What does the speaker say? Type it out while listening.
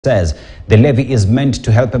says the levy is meant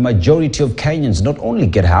to help a majority of Kenyans not only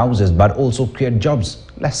get houses but also create jobs.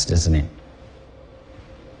 Let's listen in.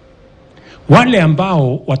 Wale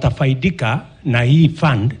ambao watafaidika na hii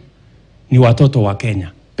fund ni watoto wa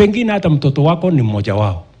Kenya. Pengine hata mtoto wako ni mmoja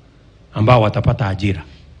wao ambao watapata ajira.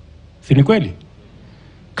 Si ni kweli?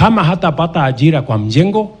 Kama hatapata ajira kwa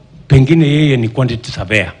mjengo, pengine yeye ni quantity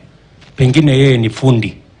surveyor. Pengine yeye ni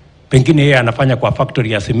fundi. Pengine yeye anafanya kwa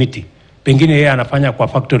factory ya simiti. Pengine yeye anafanya kwa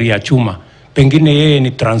factory ya chuma. Pengine yeye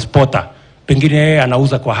ni transporter. Pengine yeye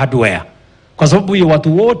anauza kwa hardware. Kwa sababu hiyo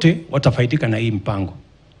watu wote watafaidika na hii mpango.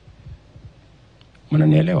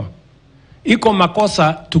 Mnanielewa? Iko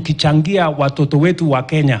makosa tukichangia watoto wetu wa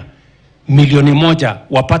Kenya 1,000,000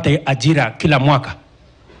 wapate ajira kila mwaka.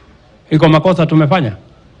 Iko makosa tumefanya?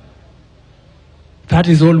 That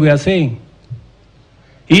is all we are saying.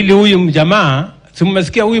 Ili huyu mjamaa, si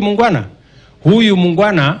mmesikia huyu mungwana? Huyu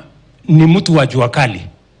mungwana ni mtu wa jua kali.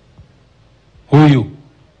 Huyu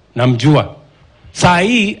namjua. Saa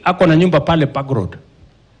hii ako na nyumba pale Park Road.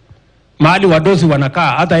 Mahali wadosi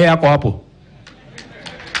wanakaa, hata yeye ako hapo.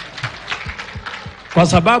 Kwa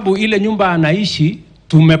sababu ile nyumba anaishi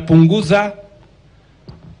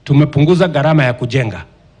tumepunguza gharama ya kujenga.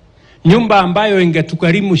 Nyumba ambayo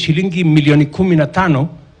ingetugharimu shilingi milioni 15,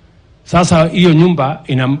 sasa hiyo nyumba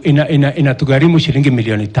inatugharimu shilingi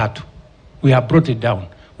milioni 3. We have brought it down.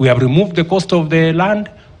 We have removed the cost of the land,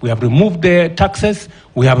 we have removed the taxes,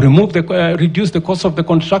 we have reduced the cost of the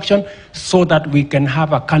construction so that we can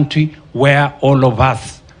have a country where all of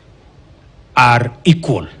us are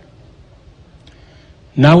equal.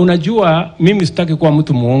 Na unajua mimi sitaki kuwa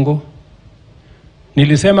mtu muongo.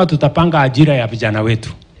 Nilisema tutapanga ajira ya vijana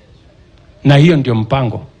wetu. Na hiyo ndio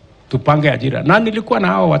mpango. Tupange ajira. Na nilikuwa na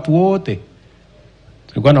hawa watu wote.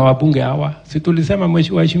 Tulikuwa na wabunge hawa. Si tulisema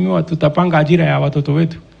mheshimiwa tutapanga ajira ya watoto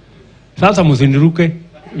wetu. Sasa msiniruke.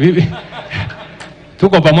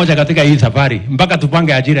 Tuko pamoja katika hii safari mpaka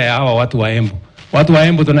tupange ajira ya hawa watu wa Embu. Watu wa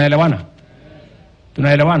Embu tunaelewana?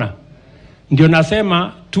 Tunaelewana? Ndio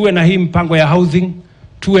nasema tuwe na hii mpango ya housing,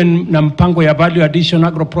 tuwe na mpango ya value addition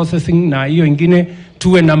agro processing na hiyo ingine,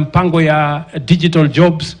 tuwe na mpango ya digital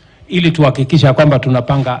jobs ili tuhakikisha kwamba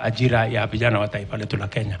tunapanga ajira ya vijana wa taifa letu la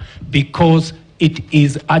Kenya, because it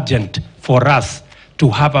is urgent for us to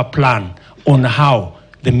have a plan on how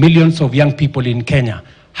the millions of young people in Kenya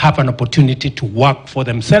have an opportunity to work for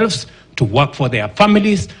themselves, to work for their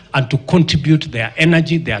families, and to contribute their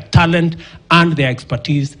energy, their talent, and their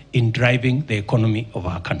expertise in driving the economy of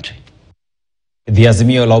our country. The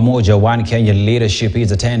Azimio la Umoja One Kenya leadership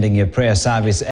is attending a prayer service